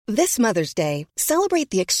This Mother's Day, celebrate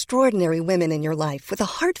the extraordinary women in your life with a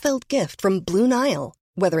heartfelt gift from Blue Nile.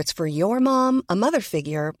 Whether it's for your mom, a mother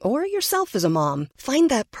figure, or yourself as a mom, find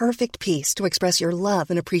that perfect piece to express your love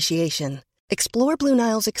and appreciation. Explore Blue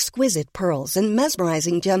Nile's exquisite pearls and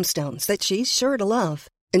mesmerizing gemstones that she's sure to love.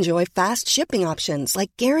 Enjoy fast shipping options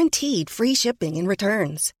like guaranteed free shipping and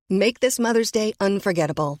returns. Make this Mother's Day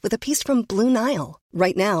unforgettable with a piece from Blue Nile.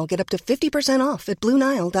 Right now, get up to 50% off at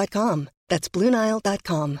BlueNile.com. That's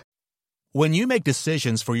BlueNile.com. When you make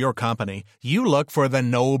decisions for your company, you look for the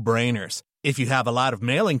no-brainers. If you have a lot of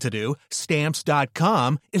mailing to do,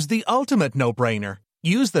 Stamps.com is the ultimate no-brainer.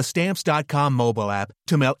 Use the Stamps.com mobile app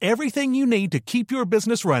to mail everything you need to keep your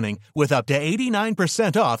business running with up to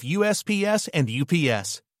 89% off USPS and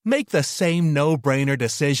UPS. Make the same no-brainer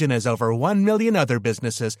decision as over 1 million other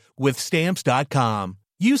businesses with Stamps.com.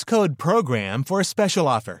 Use code PROGRAM for a special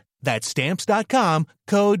offer. That's Stamps.com,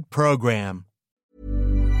 code PROGRAM.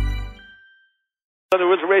 The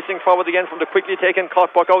Woods racing forward again from the quickly taken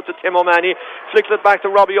cockbuck out to Tim O'Mahony, flicks it back to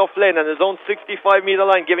Robbie O'Flynn and his own 65-metre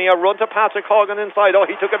line, giving a run to Patrick Horgan inside. Oh,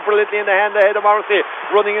 he took it brilliantly in the hand ahead of Morrissey,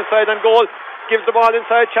 running inside and goal, gives the ball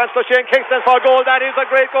inside, chance for Shane Kingston for goal. That is a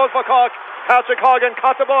great goal for Cork. Patrick Horgan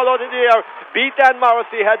caught the ball out in the air, beat Dan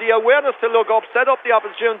Morrissey, had the awareness to look up, set up the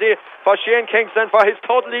opportunity for Shane Kingston for his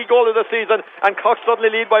total league goal of the season, and Cork suddenly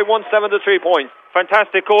lead by 1-7 to 3 points.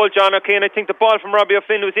 Fantastic goal, John O'Kane. I think the ball from Robbie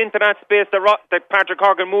O'Flynn was into that space that Patrick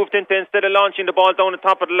Horgan moved into instead of launching the ball down the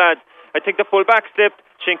top of the lads. I think the full back slipped,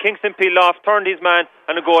 Shane Kingston peeled off, turned his man,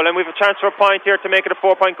 and a goal. And we have a chance for a point here to make it a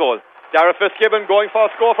 4-point goal. Darragh Fitzgibbon going for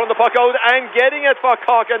a score from the puck out and getting it for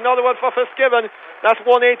Cork. Another one for Fitzgibbon. That's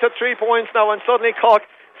 1-8 to 3 points now, and suddenly Cork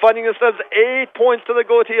finding themselves 8 points to the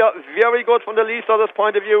good here. Very good from the Leafs Others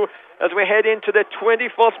point of view as we head into the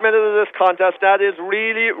 21st minute of this contest. That is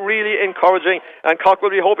really, really encouraging, and Cork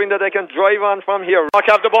will be hoping that they can drive on from here. Cork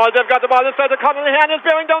have the ball, they've got the ball inside the corner, the hand is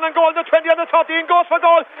bearing down on goal, the 20 on the 13 goes for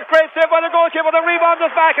goal. Great save by the goalkeeper, the rebound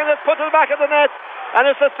is back and it's put to the back of the net, and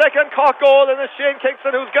it's the second Cork goal, and it's Shane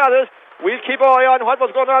Kingston who's got it. We'll keep our eye on what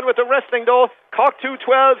was going on with the wrestling though. Cork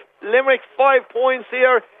 2-12, Limerick 5 points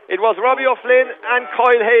here. It was Robbie O'Flynn and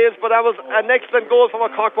Kyle Hayes, but that was an excellent goal from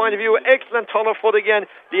a Cork point of view. Excellent turn of foot again.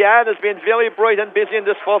 The ad has been very bright and busy in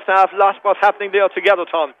this first half. Lots what's happening there together,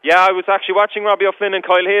 Tom. Yeah, I was actually watching Robbie O'Flynn and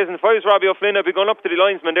Kyle Hayes, and if I was Robbie O'Flynn, I'd be going up to the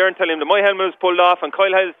linesman there and telling him that my helmet was pulled off and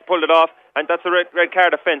Kyle Hayes pulled it off, and that's a red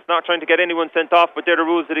card offence. Not trying to get anyone sent off, but they're the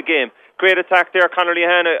rules of the game. Great attack there, Conor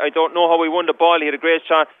Lehan. I don't know how he won the ball. He had a great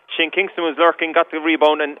shot. Shane Kingston was lurking, got the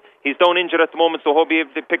rebound, and he's down injured at the moment, so he'll be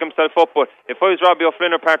able to pick himself up. But if I was Robbie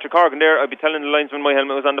O'Flynn or Patrick Horgan there, I'd be telling the linesman my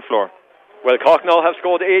helmet was on the floor. Well, Cork now have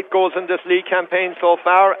scored 8 goals in this league campaign so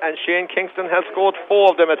far, and Shane Kingston has scored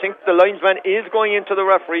 4 of them. I think the linesman is going into the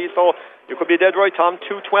referee, so you could be dead right, Tom.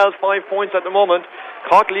 2-12, 5 points at the moment.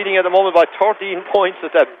 Cork leading at the moment by 13 points.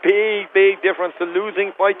 It's a big, big difference to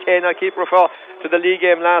losing by 10. I keep referring to the league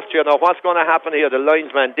game last year. Now, what's going to happen here? The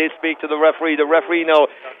linesman did speak to the referee. The referee now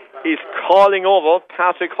is calling over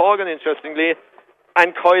Patrick Horgan, interestingly,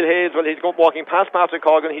 and Kyle Hayes. Well, he's walking past Patrick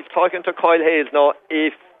Horgan. He's talking to Kyle Hayes. Now,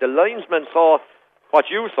 if the linesman saw what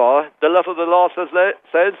you saw, the letter of the law says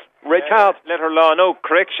red card. Letter law, no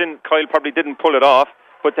correction. Kyle probably didn't pull it off,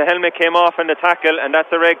 but the helmet came off in the tackle, and that's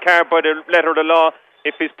a red card by the letter of the law.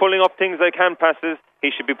 If he's pulling up things like hand passes, he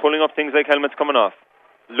should be pulling up things like helmets coming off.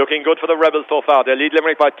 Looking good for the Rebels so far. They lead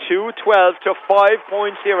Limerick by 2-12 to 5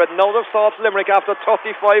 points here at North South Limerick after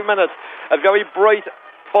 35 minutes. A very bright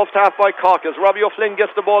first half by Cork as Robbie O'Flynn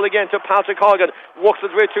gets the ball again to Patrick Horgan, walks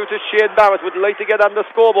his way through to Shane Barrett, would like to get on the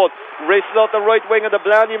scoreboard, races out the right wing, and the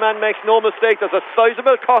Blarney man makes no mistake. There's a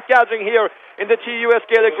sizable Cork gathering here in the TUS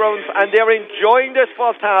Gaelic grounds, and they're enjoying this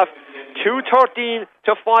first half. 2-13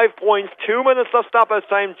 to 5 points, 2 minutes of stoppage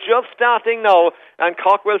time just starting now, and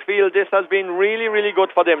Cork will feel this has been really, really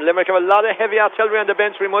good for them. Limerick have a lot of heavy artillery on the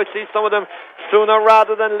bench. We might see some of them sooner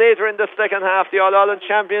rather than later in the second half. The All-Ireland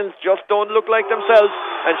champions just don't look like themselves,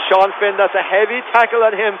 and Sean Finn, that's a heavy tackle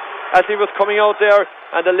on him as he was coming out there,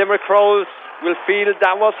 and the Limerick crowds will feel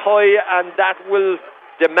that was high, and that will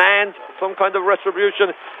demand some kind of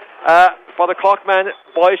retribution for the Cork man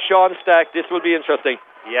by Sean Stack. This will be interesting.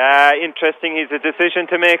 Yeah, interesting. He's a decision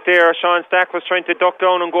to make there. Sean Stack was trying to duck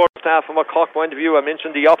down and go. From a Cork point of view, I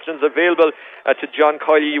mentioned the options available to John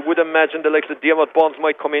Kiley. You would imagine the likes of Dermot Bonds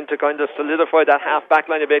might come in to kind of solidify that half back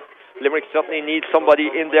line a bit. Limerick certainly needs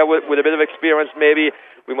somebody in there with a bit of experience. Maybe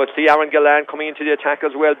we might see Aaron Gillan coming into the attack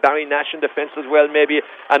as well, Barry Nash in defence as well, maybe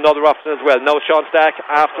another option as well. Now Sean Stack,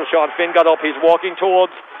 after Sean Finn got up, he's walking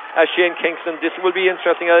towards Shane Kingston. This will be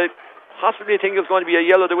interesting. possibly think it's going to be a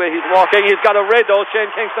yellow the way he's walking. He's got a red though.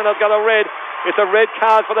 Shane Kingston has got a red. It's a red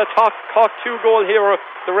card for the Cork 2 goal here.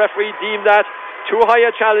 The referee deemed that too high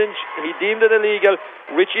a challenge. He deemed it illegal.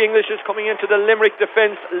 Richie English is coming into the Limerick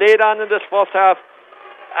defence late on in this first half,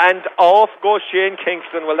 and off goes Shane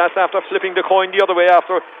Kingston. Well, that's after flipping the coin the other way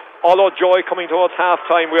after All Joy coming towards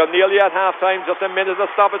half-time. We are nearly at half-time, just a minute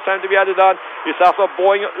of stoppage time to be added on. It's after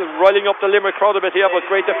rolling up the Limerick crowd a bit here, but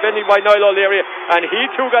great defending by Niall O'Leary, and he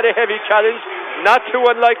too got a heavy challenge, not too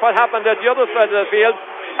unlike what happened at the other side of the field.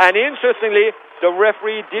 And interestingly, the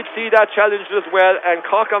referee did see that challenge as well, and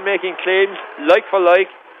Cork are making claims like for like.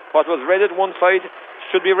 What was read at one side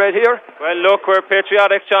should be read here. Well, look, we're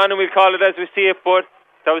patriotic, John, and we'll call it as we see it, but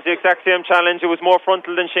that was the exact same challenge. It was more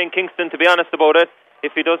frontal than Shane Kingston, to be honest about it.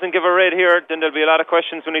 If he doesn't give a red here, then there'll be a lot of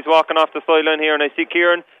questions when he's walking off the sideline here. And I see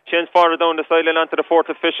Kieran Shane's farther down the sideline onto the fourth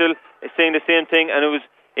official is saying the same thing, and it was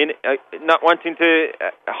in not wanting to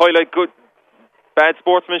highlight bad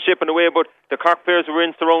sportsmanship in a way, but the Cork players were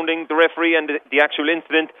in surrounding the referee and the actual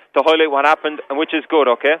incident to highlight what happened, and which is good,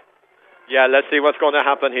 okay? Yeah, let's see what's going to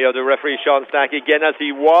happen here. The referee, Sean Stack, again as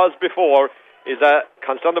he was before, is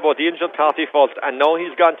concerned about the injured party first, and now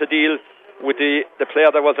he's gone to deal with the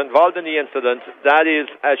player that was involved in the incident. That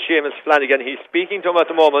is Seamus Flanagan. He's speaking to him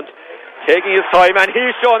at the moment, taking his time, and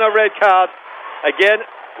he's shown a red card. Again,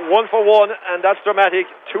 1 for 1, and that's dramatic.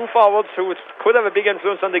 Two forwards who could have a big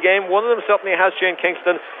influence on the game. One of them certainly has Shane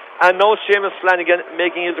Kingston, and now Seamus Flanagan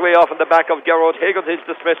making his way off on the back of Gerard Haggerty's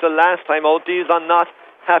dismissal last time out. These are not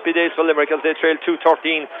happy days for Limerick as they trail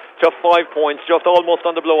 2-13 to 5 points, just almost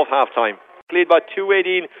on the blow of half-time. Lead by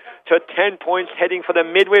 2-18 to 10 points, heading for the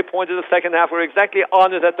midway point of the second half. We're exactly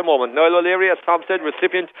on it at the moment. Niall O'Leary, as Tom said,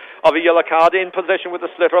 recipient of a yellow card, in possession with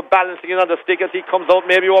the sliotar, balancing it on the stick as he comes out,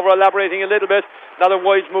 maybe over-elaborating a little bit. Not a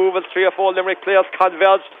wise move as 3 or 4 Limerick players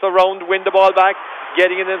converge, surround, win the ball back.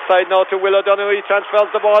 Getting it inside now to Will O'Donoghue. He transfers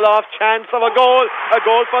the ball off. Chance of a goal. A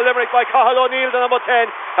goal for Limerick by Cathal O'Neill, the number 10.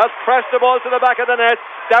 Has pressed the ball to the back of the net.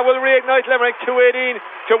 That will reignite Limerick. 2-18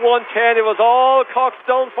 to 1-10. It was all Cork's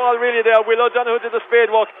downfall really there. Will O'Donoghue did the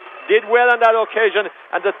spade work. Did well on that occasion,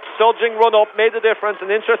 and the surging run-up made the difference.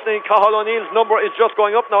 And interestingly, Cathal O'Neill's number is just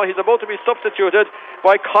going up now. He's about to be substituted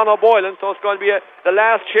by Conor Boylan, so it's going to be the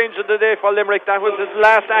last change of the day for Limerick. That was his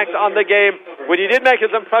last act on the game. When he did make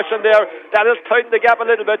his impression there, that has tightened the gap a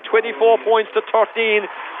little bit, 24 points to 13,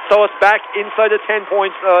 so it's back inside the 10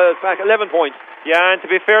 points, back 11 points. Yeah, and to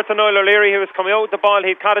be fair to Niall O'Leary, he was coming out with the ball,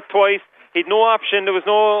 he'd caught it twice. He'd no option, there was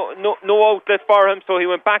no outlet for him, so he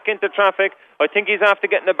went back into traffic. I think he's after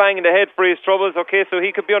getting a bang in the head for his troubles, okay, so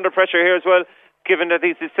he could be under pressure here as well, given that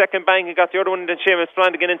he's his second bang. He got the other one in the Seamus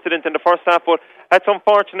Flanagan incident in the first half, but that's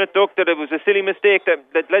unfortunate, Duck, that it was a silly mistake that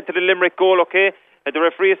led to the Limerick goal, okay? The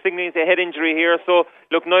referee is signaling a head injury here, so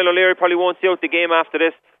look, Niall O'Leary probably won't see out the game after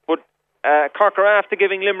this, but Cork are after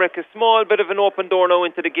giving Limerick a small bit of an open door now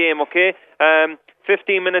into the game, okay?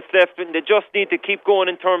 15 minutes left, and they just need to keep going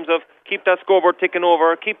in terms of keep that scoreboard ticking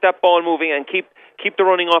over, keep that ball moving, and keep the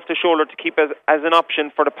running off the shoulder to keep as an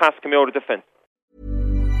option for the pass coming out of defence.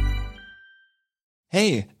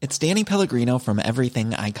 Hey, it's Danny Pellegrino from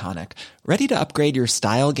Everything Iconic. Ready to upgrade your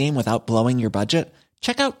style game without blowing your budget?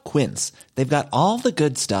 Check out Quince. They've got all the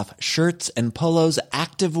good stuff, shirts and polos,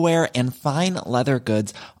 activewear, and fine leather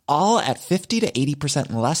goods, all at 50 to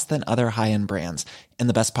 80% less than other high-end brands. And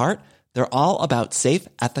the best part? They're all about safe,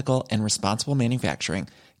 ethical, and responsible manufacturing.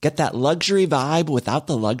 Get that luxury vibe without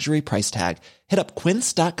the luxury price tag. Hit up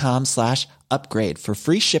quince.com/upgrade for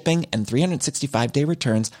free shipping and 365-day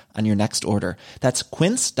returns on your next order. That's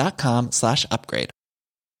quince.com/upgrade.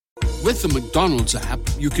 With the McDonald's app,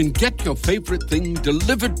 you can get your favorite thing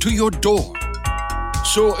delivered to your door.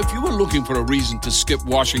 So if you were looking for a reason to skip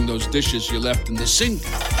washing those dishes you left in the sink,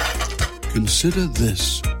 consider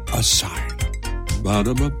this a sign.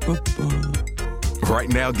 Ba-da-ba-ba-ba. Right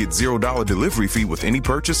now, get $0 delivery fee with any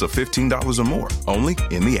purchase of $15 or more, only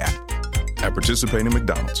in the app. At participating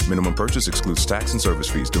McDonald's, minimum purchase excludes tax and service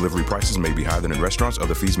fees. Delivery prices may be higher than in restaurants.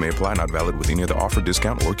 Other fees may apply, not valid with any other offer,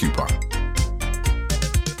 discount, or coupon.